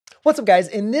What's up, guys?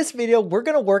 In this video, we're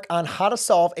going to work on how to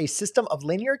solve a system of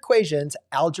linear equations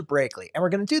algebraically. And we're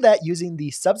going to do that using the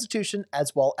substitution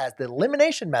as well as the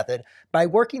elimination method by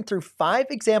working through 5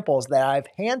 examples that I've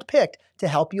handpicked to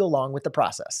help you along with the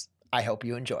process. I hope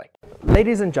you enjoy.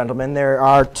 Ladies and gentlemen, there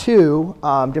are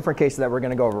 2 different cases that we're going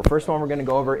to go over. First one we're going to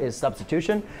go over is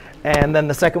substitution, and then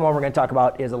the second one we're going to talk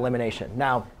about is elimination.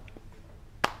 Now,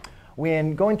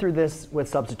 when going through this with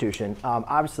substitution,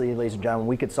 obviously, ladies and gentlemen,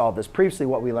 we could solve this. Previously,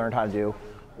 what we learned how to do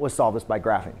was solve this by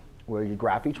graphing, where you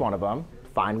graph each one of them,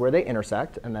 find where they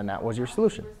intersect, and then that was your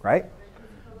solution, right?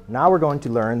 Now we're going to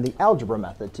learn the algebra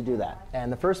method to do that.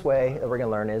 And the first way that we're going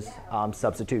to learn is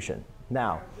substitution.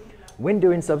 Now, when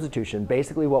doing substitution,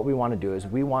 basically what we want to do is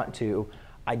we want to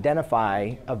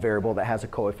identify a variable that has a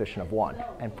coefficient of 1.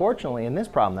 And fortunately, in this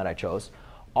problem that I chose,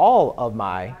 all of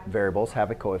my variables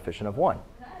have a coefficient of 1.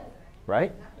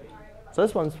 Right? So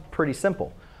this one's pretty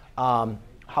simple.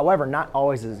 However, not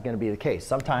always is going to be the case.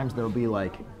 Sometimes there'll be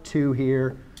like 2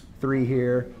 here, 3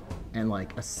 here, and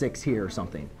like a 6 here or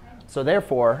something. So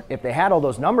therefore, if they had all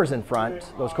those numbers in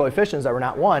front, those coefficients that were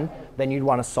not 1, then you'd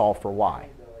want to solve for y,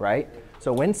 right?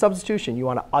 So when substitution, you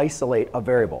want to isolate a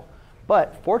variable.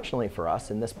 But fortunately for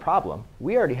us in this problem,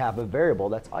 we already have a variable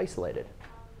that's isolated.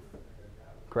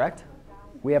 Correct?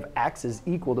 We have x is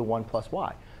equal to 1 plus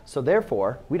y. So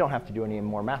therefore, we don't have to do any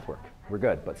more math work. We're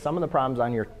good. But some of the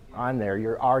problems on there,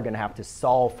 you are going to have to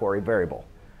solve for a variable.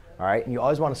 All right? And you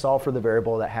always want to solve for the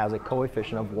variable that has a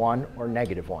coefficient of 1 or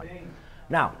negative 1.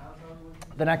 Now,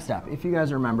 the next step, if you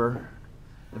guys remember,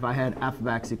 if I had f of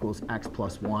x equals x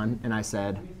plus 1, and I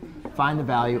said, find the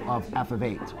value of f of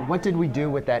 8. What did we do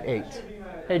with that 8?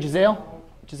 Hey, Giselle?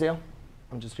 Giselle?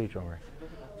 I'm just teaching over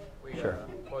here. Sure.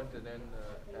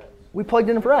 We plugged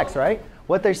it in for x, right?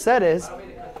 What they said is,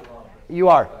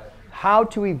 how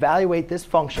to evaluate this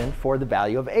function for the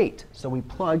value of 8. So we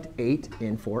plugged 8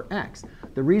 in for x.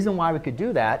 The reason why we could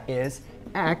do that is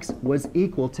x was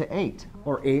equal to 8,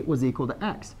 or 8 was equal to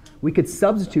x. We could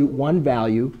substitute one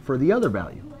value for the other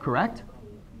value, correct?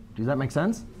 Does that make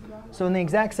sense? So in the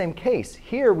exact same case,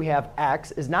 here we have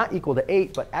x is not equal to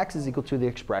 8, but x is equal to the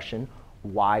expression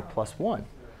y plus 1.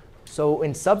 So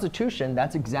in substitution,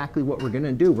 that's exactly what we're going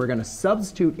to do. We're going to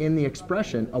substitute in the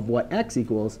expression of what x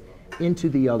equals into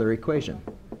the other equation.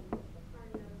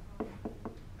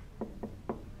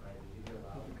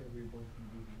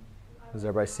 Does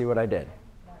everybody see what I did?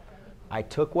 I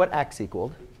took what x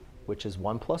equaled, which is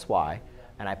 1 plus y,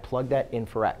 and I plugged that in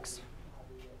for x.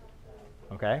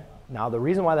 Okay? Now, the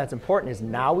reason why that's important is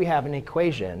now we have an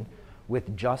equation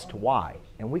with just y.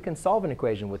 And we can solve an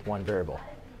equation with one variable.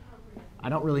 I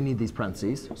don't really need these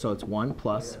parentheses, so it's 1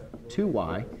 plus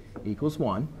 2y equals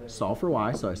 1. Solve for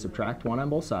y, so I subtract 1 on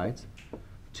both sides.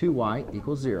 2y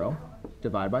equals 0.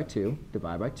 Divide by 2,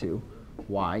 divide by 2.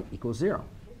 Y equals 0.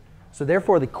 So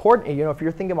therefore, the coordinate, if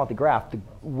you're thinking about the graph,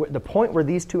 the point where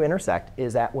these two intersect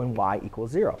is at when y equals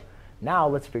 0. Now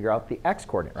let's figure out the x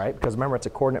coordinate, right? Because remember, it's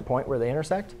a coordinate point where they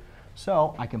intersect.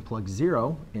 So I can plug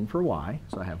 0 in for y.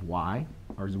 So I have y,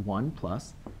 or 1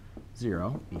 plus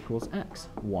 0 equals x.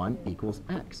 1 equals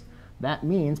x. That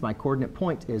means my coordinate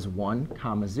point is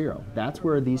 1, 0. That's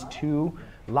where these two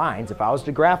lines, if I was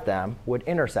to graph them, would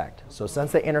intersect. So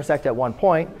since they intersect at one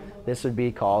point, this would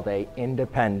be called an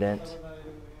independent,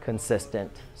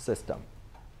 consistent system.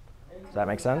 Does that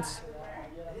make sense?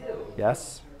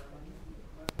 Yes?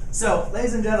 So,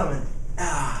 ladies and gentlemen,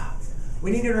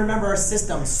 we need to remember our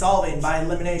system solving by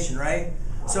elimination, right?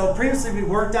 So previously we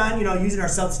worked on, using our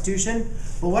substitution.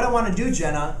 But what I want to do,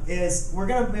 Jenna, is we're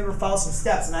going to maybe follow some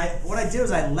steps. And what I did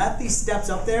is I left these steps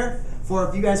up there for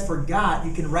if you guys forgot,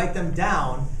 you can write them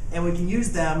down. And we can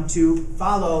use them to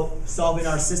follow solving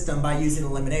our system by using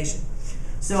elimination.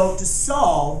 So to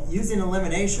solve using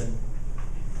elimination,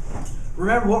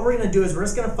 remember what we're going to do is we're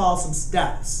just going to follow some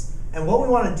steps. And what we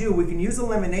want to do, we can use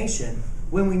elimination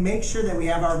when we make sure that we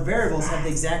have our variables have the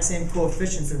exact same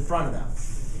coefficients in front of them.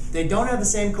 If they don't have the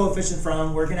same coefficient in front of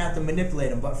them, we're going to have to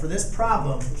manipulate them. But for this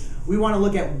problem, we want to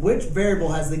look at which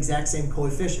variable has the exact same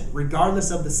coefficient,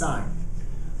 regardless of the sign.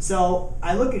 So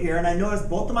I look at here and I notice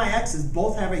both of my x's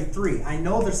both have a 3. I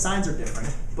know their signs are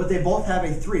different, but they both have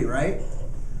a 3, right?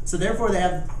 So therefore they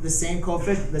have the same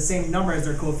coefficient, the same number as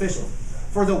their coefficient.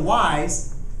 For the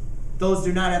y's, those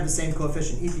do not have the same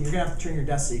coefficient. Ethan, you're going to have to turn your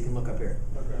desk so you can look up here.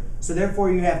 Okay. So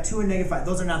therefore you have 2 and negative 5.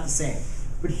 Those are not the same.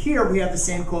 But here we have the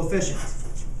same coefficient.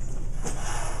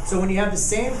 So when you have the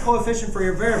same coefficient for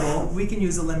your variable, we can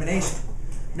use elimination.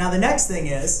 Now the next thing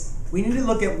is, we need to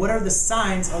look at what are the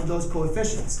signs of those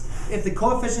coefficients. If the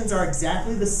coefficients are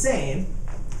exactly the same,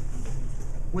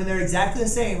 when they're exactly the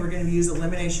same, we're going to use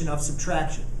elimination of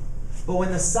subtraction. But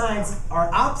when the signs are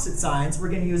opposite signs, we're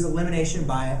going to use elimination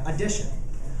by addition.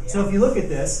 So if you look at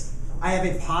this, I have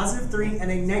a positive 3 and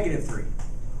a negative 3.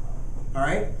 All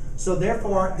right? So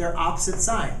therefore, they're opposite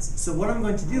signs. So what I'm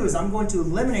going to do is I'm going to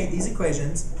eliminate these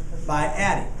equations by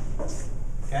adding.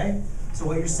 Okay? So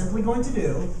what you're simply going to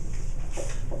do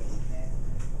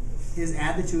is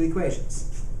add the two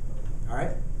equations. All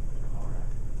right?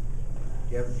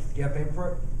 Do you have paper for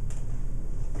it?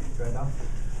 Write it down.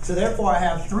 So therefore, I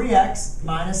have 3x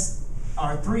minus,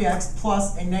 or 3x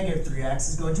plus a negative 3x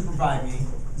is going to provide me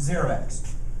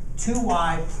 0x.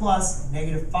 2y plus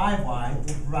negative 5y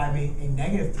will provide me a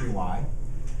negative 3y.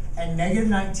 And negative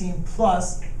 19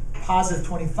 plus positive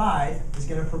 25 is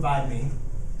going to provide me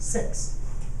 6.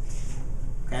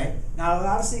 Okay? Now,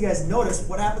 obviously, you guys notice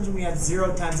what happens when we have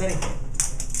 0 times anything.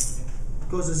 It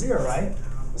goes to 0, right?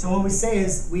 So what we say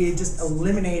is we just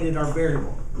eliminated our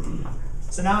variable.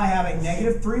 So now I have a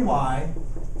negative 3y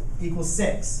equals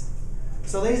 6.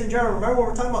 So ladies and gentlemen, remember when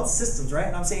we're talking about systems, right?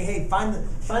 And I'm saying, hey, find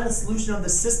the solution of the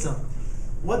system.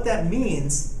 What that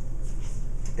means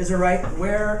is, all right,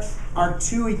 where our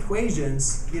two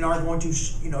equations, are going to,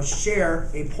 share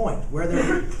a point. Where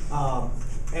they're,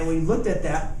 and we looked at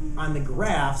that on the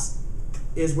graphs,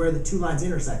 is where the two lines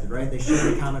intersected, right? They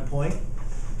share a common point.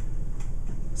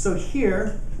 So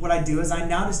here, what I do is I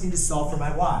now just need to solve for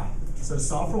my y. So to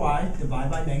solve for y, divide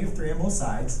by negative 3 on both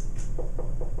sides.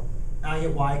 Now I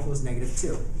get y equals negative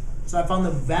 2. So I found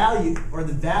the value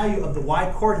of the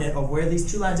y coordinate of where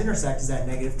these two lines intersect is at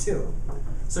negative 2.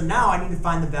 So now I need to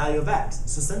find the value of x.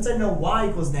 So since I know y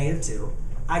equals negative 2,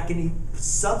 I can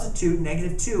substitute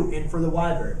negative 2 in for the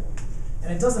y variable.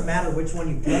 And it doesn't matter which one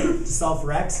you pick to solve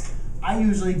for x. I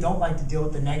usually don't like to deal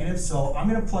with the negative, so I'm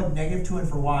going to plug negative 2 in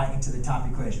for y into the top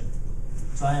equation.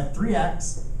 So I have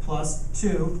 3x plus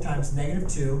 2 times negative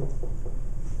 2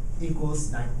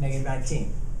 equals negative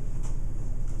 19.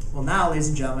 Well, now, ladies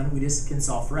and gentlemen, we just can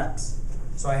solve for x.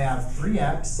 So I have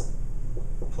 3x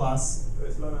plus, or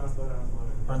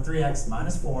 3x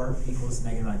minus 4 equals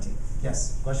negative 19.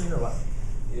 Yes, question or what?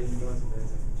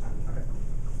 Okay.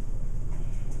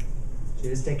 So you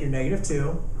just take your negative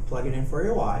 2, plug it in for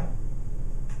your y,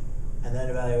 and then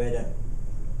evaluate it.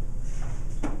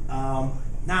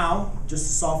 Now, just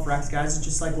to solve for x, guys, it's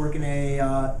just like working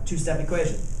a two-step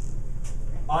equation.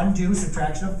 Undo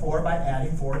subtraction of 4 by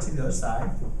adding 4 to the other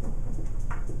side.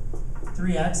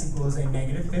 3x equals a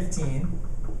negative 15.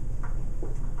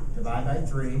 Divide by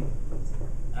 3.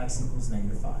 X equals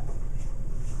negative 5.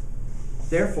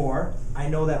 Therefore, I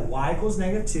know that y equals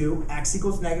negative 2, x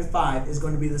equals negative 5 is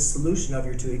going to be the solution of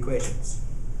your two equations.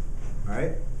 All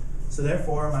right? So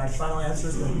therefore, my final answer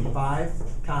is going to be 5,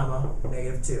 comma,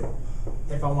 negative 2,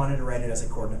 if I wanted to write it as a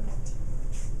coordinate point.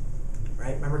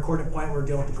 Right? Remember coordinate point, we're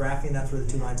dealing with the graphing, that's where the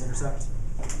two lines intersect.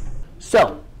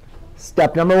 So,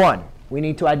 step number 1. We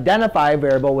need to identify a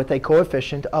variable with a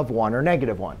coefficient of 1 or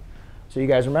negative 1. So you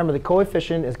guys remember the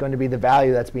coefficient is going to be the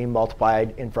value that's being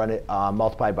multiplied in front of,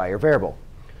 multiplied by your variable.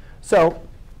 So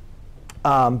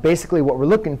basically what we're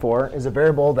looking for is a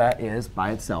variable that is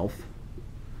by itself,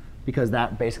 because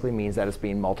that basically means that it's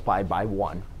being multiplied by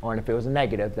 1. Or if it was a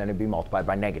negative, then it'd be multiplied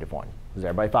by negative 1. Does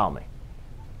everybody follow me?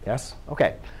 Yes?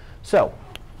 OK. So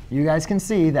you guys can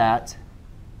see that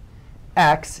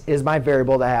x is my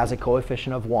variable that has a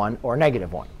coefficient of 1 or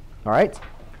negative 1. All right?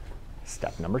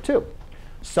 Step number 2.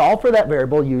 Solve for that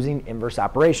variable using inverse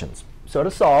operations. So to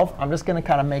solve, I'm just going to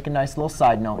kind of make a nice little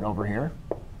side note over here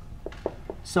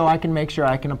so I can make sure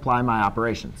I can apply my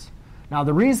operations. Now,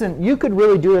 the reason you could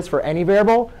really do this for any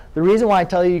variable, the reason why I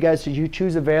tell you guys to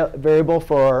choose a variable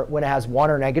for when it has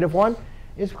 1 or negative 1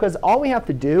 is because all we have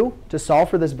to do to solve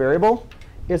for this variable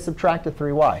is subtract the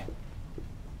 3y.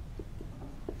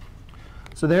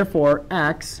 So therefore,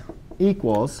 x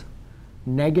equals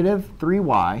negative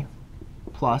 3y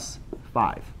plus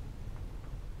 5.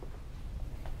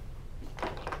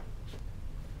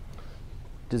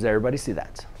 Does everybody see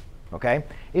that? Okay.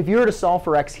 If you were to solve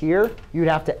for x here, you'd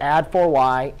have to add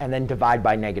 4y and then divide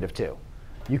by negative 2.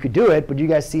 You could do it, but do you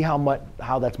guys see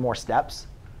how that's more steps?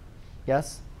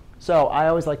 Yes? So I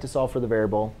always like to solve for the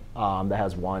variable that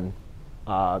has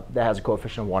a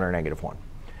coefficient of 1 or negative 1.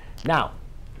 Now,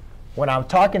 when I'm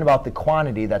talking about the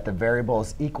quantity that the variable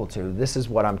is equal to, this is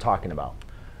what I'm talking about.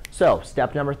 So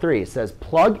step number 3, it says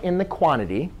plug in the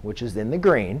quantity, which is in the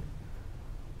green,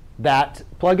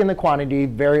 plug in the quantity,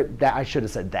 I should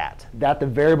have said that the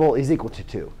variable is equal to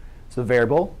 2. So the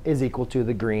variable is equal to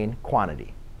the green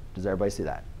quantity. Does everybody see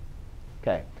that?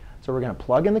 OK. So we're going to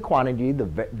plug in the quantity the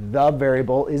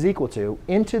variable is equal to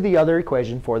into the other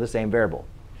equation for the same variable.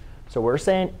 So we're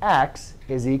saying x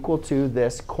is equal to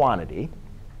this quantity.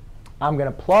 I'm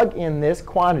going to plug in this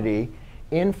quantity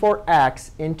in for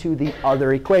x into the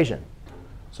other equation.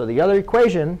 So the other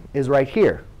equation is right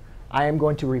here. I am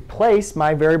going to replace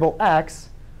my variable x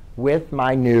with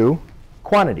my new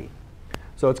quantity.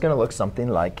 So it's going to look something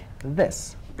like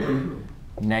this.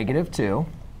 -2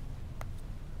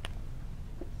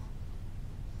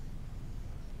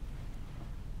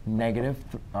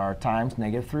 times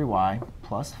 -3y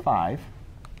plus 5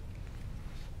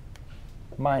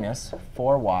 minus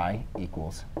 4y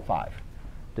equals 5.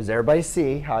 Does everybody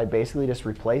see how I basically just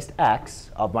replaced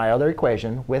x of my other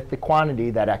equation with the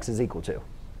quantity that x is equal to?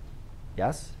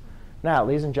 Yes? Now,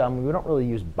 ladies and gentlemen, we don't really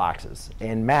use boxes.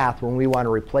 In math, when we want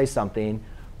to replace something,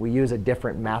 we use a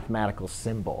different mathematical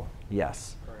symbol.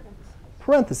 Yes?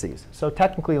 Parentheses. So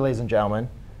technically, ladies and gentlemen,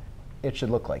 it should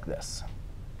look like this.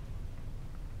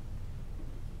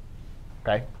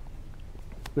 OK?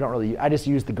 We don't really. I just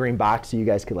use the green box so you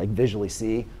guys could like visually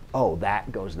see, oh,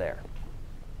 that goes there.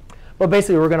 But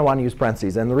basically, we're going to want to use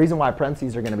parentheses. And the reason why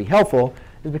parentheses are going to be helpful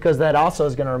is because that also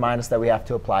is going to remind us that we have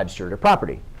to apply distributive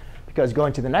property. Because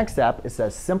going to the next step, it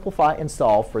says simplify and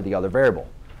solve for the other variable.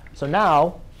 So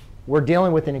now we're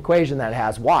dealing with an equation that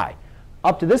has y.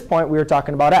 Up to this point, we were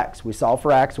talking about x. We solved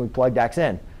for x, and we plugged x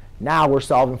in. Now we're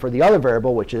solving for the other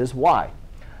variable, which is y.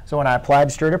 So when I apply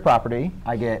distributive property,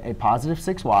 I get a positive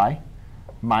 6y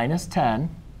minus 10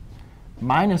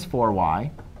 minus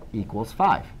 4y equals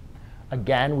 5.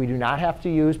 Again, we do not have to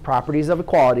use properties of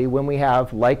equality when we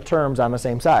have like terms on the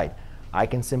same side. I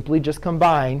can simply just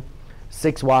combine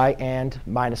 6y and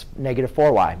minus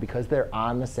 -4y because they're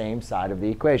on the same side of the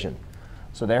equation.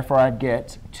 So therefore, I'd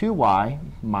get 2y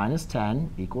minus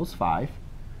 10 equals 5.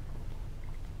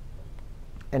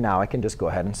 And now I can just go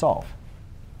ahead and solve.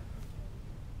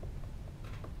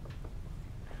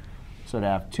 So to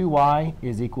have 2y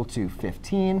is equal to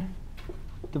 15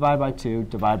 divided by 2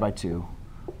 divided by 2.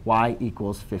 Y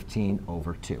equals 15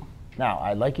 over 2. Now,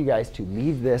 I'd like you guys to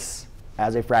leave this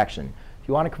as a fraction. If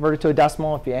you want to convert it to a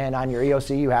decimal, and on your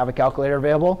EOC you have a calculator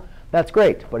available, that's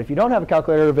great. But if you don't have a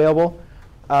calculator available,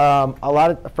 a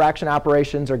lot of fraction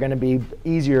operations are going to be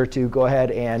easier to go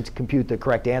ahead and compute the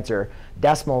correct answer.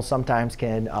 Decimals sometimes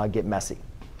can get messy.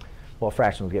 Well,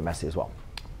 fractions will get messy as well.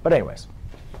 But anyways,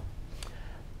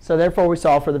 so therefore we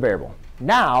solve for the variable.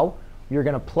 Now you're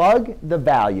going to plug the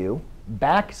value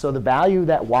back. So the value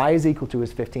that y is equal to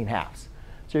is 15/2.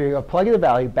 So you're going to plug the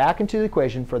value back into the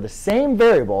equation for the same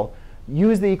variable.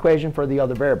 Use the equation for the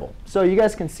other variable. So you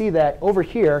guys can see that over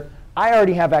here, I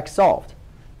already have x solved.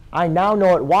 I now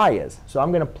know what y is. So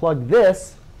I'm going to plug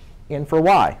this in for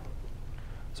y.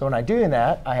 So when I do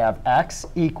that, I have x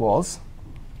equals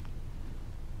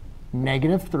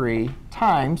 -3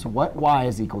 times what y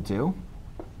is equal to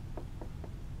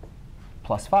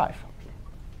plus 5.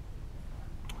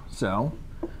 So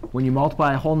when you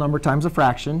multiply a whole number times a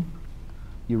fraction,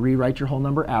 you rewrite your whole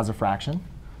number as a fraction.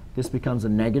 This becomes a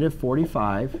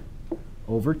 -45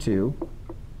 over 2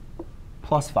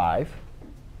 plus 5.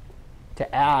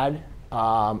 To add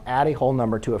a whole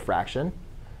number to a fraction,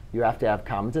 you have to have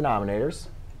common denominators.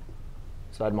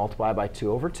 So I'd multiply by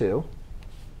 2 over 2.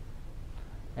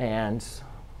 And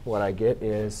what I get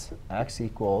is x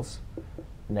equals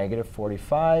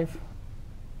 -45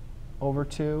 over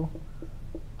 2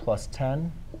 plus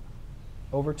 10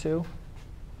 over 2.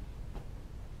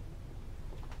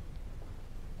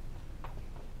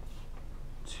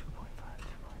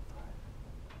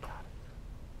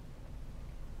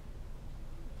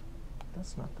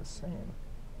 That's not the same.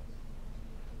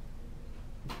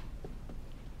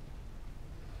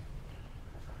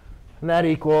 And that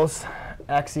equals,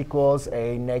 x equals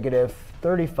a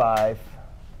 -35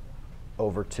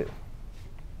 over 2,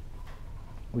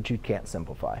 which you can't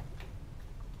simplify.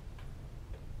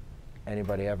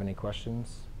 Anybody have any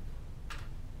questions?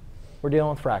 We're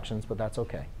dealing with fractions, but that's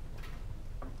OK.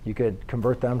 You could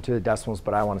convert them to decimals,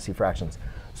 but I want to see fractions.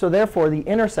 So therefore, the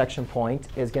intersection point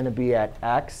is going to be at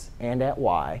x and at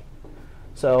y.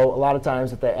 So a lot of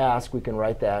times, if they ask, we can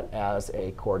write that as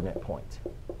a coordinate point.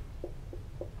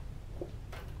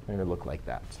 And it'll look like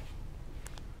that.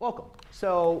 Welcome.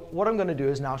 So what I'm going to do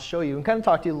is now show you and kind of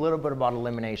talk to you a little bit about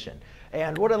elimination.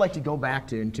 And what I'd like to go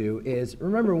back into is,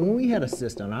 remember, when we had a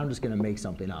system, I'm just going to make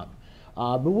something up.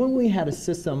 But when we had a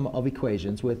system of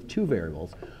equations with two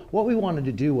variables, what we wanted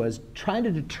to do was try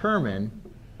to determine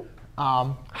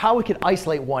how we could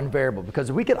isolate one variable. Because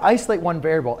if we could isolate one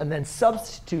variable and then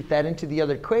substitute that into the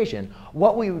other equation,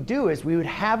 what we would do is we would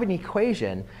have an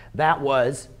equation that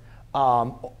was,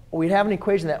 we'd have an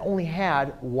equation that only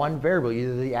had one variable,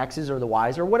 either the x's or the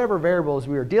y's or whatever variables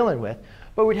we were dealing with.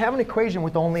 But we'd have an equation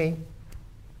with only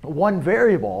one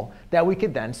variable that we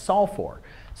could then solve for.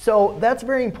 So that's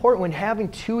very important when having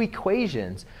two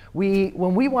equations.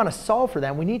 When we want to solve for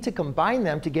them, we need to combine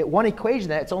them to get one equation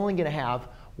that's only going to have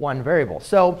one variable.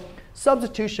 So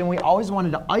substitution, we always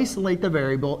wanted to isolate the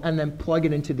variable and then plug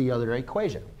it into the other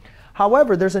equation.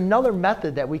 However, there's another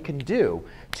method that we can do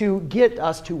to get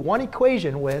us to one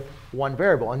equation with one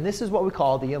variable. And this is what we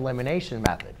call the elimination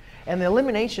method. And the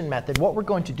elimination method, what we're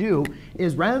going to do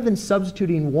is rather than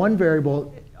substituting one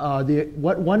variable,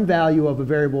 what one value of a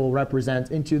variable represents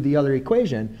into the other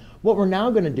equation, what we're now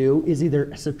going to do is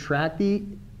either subtract the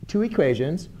two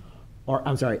equations, or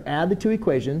I'm sorry, add the two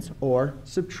equations, or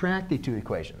subtract the two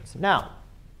equations. Now,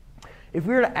 if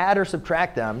we were to add or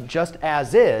subtract them just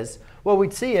as is, what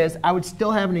we'd see is I would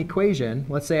still have an equation.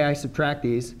 Let's say I subtract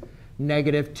these,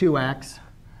 negative 2x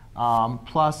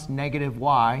plus negative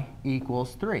y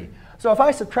equals 3. So if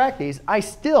I subtract these, I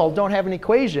still don't have an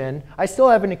equation. I still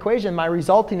have an equation. My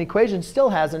resulting equation still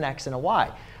has an x and a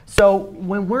y. So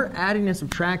when we're adding and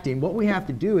subtracting, what we have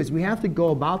to do is we have to go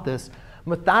about this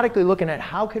methodically looking at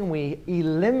how can we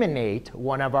eliminate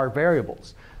one of our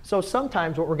variables. So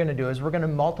sometimes what we're going to do is we're going to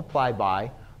multiply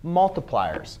by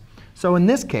multipliers. So in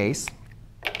this case,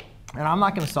 and I'm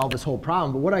not going to solve this whole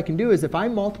problem, but what I can do is if I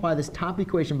multiply this top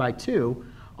equation by 2,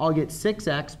 I'll get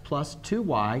 6x plus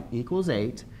 2y equals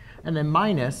 8, and then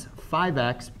minus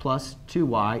 5x plus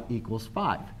 2y equals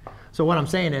 5. So what I'm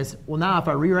saying is, well, now if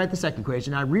I rewrite the second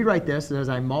equation, I rewrite this as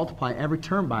I multiply every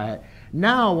term by it.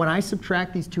 Now when I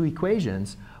subtract these two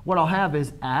equations, what I'll have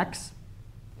is x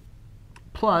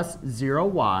plus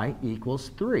 0y equals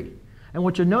 3. And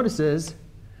what you'll notice is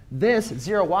this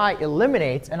 0y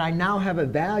eliminates, and I now have a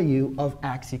value of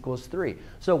x equals 3.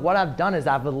 So what I've done is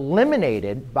I've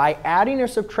eliminated by adding or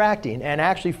subtracting, and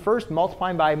actually first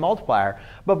multiplying by a multiplier,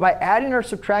 but by adding or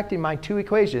subtracting my two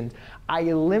equations, I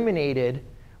eliminated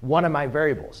one of my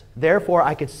variables. Therefore,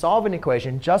 I could solve an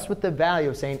equation just with the value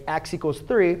of saying x equals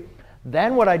 3.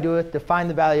 Then what I do to find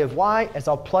the value of y is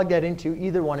I'll plug that into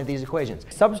either one of these equations.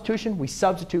 Substitution, we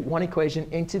substitute one equation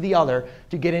into the other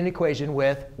to get an equation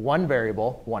with one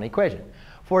variable, one equation.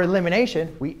 For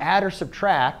elimination, we add or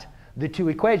subtract the two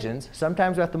equations.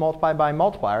 Sometimes we have to multiply by a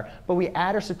multiplier, but we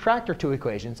add or subtract our two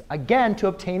equations, again, to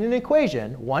obtain an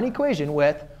equation, one equation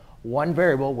with one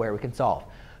variable where we can solve.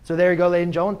 So there you go, ladies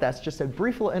and gentlemen. That's just a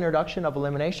brief little introduction of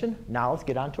elimination. Now let's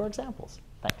get on to our examples.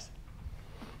 Thanks.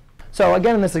 So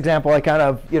again, in this example, I kind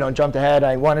of jumped ahead.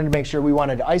 I wanted to make sure we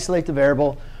wanted to isolate the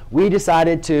variable. We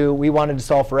wanted to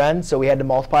solve for n, so we had to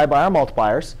multiply by our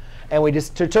multipliers. And we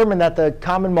just determined that the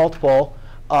common multiple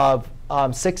of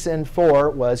 6 and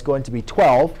 4 was going to be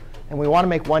 12. And we want to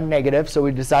make one negative, so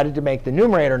we decided to make the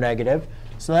numerator negative.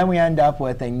 So then we end up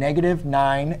with a negative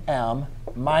 9m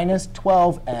minus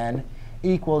 12n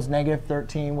equals negative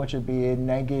 13, which would be a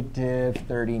negative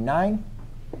 39.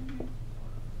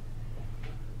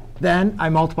 Then I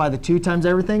multiply the 2 times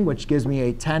everything, which gives me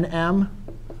a 10m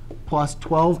plus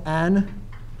 12n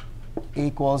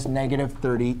equals negative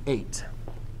 38.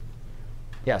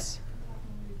 Yes?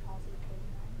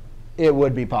 It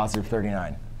would be positive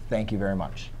 39. Thank you very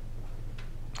much.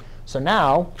 So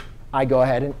now I go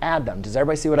ahead and add them. Does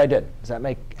everybody see what I did? Does that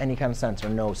make any kind of sense or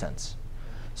no sense?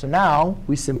 So now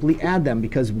we simply add them,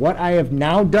 because what I have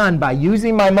now done by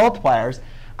using my multipliers,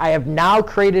 I have now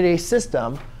created a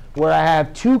system where I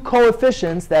have two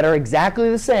coefficients that are exactly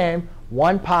the same,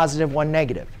 one positive, one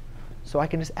negative. So I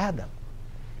can just add them.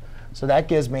 So that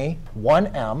gives me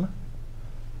 1m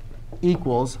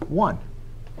equals 1,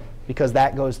 because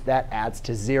that adds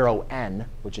to 0n,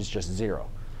 which is just 0.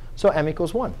 So m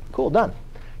equals 1. Cool, done.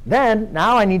 Then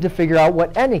now I need to figure out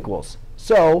what n equals.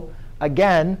 So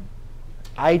again,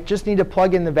 I just need to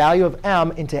plug in the value of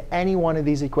m into any one of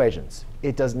these equations.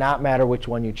 It does not matter which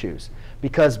one you choose,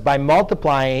 because by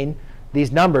multiplying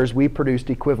these numbers, we produced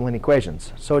equivalent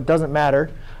equations. So it doesn't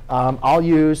matter. I'll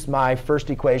use my first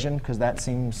equation, because that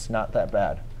seems not that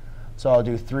bad. So I'll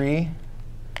do 3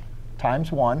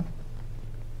 times 1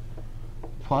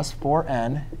 plus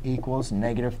 4n equals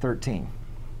negative 13.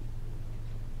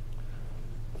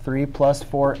 3 plus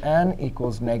 4n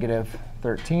equals negative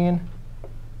 13.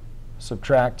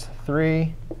 Subtract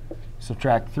 3,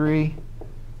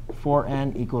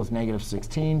 4n equals negative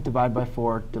 16. Divide by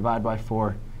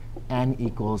 4, n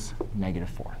equals negative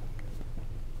 4.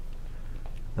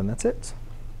 Then that's it.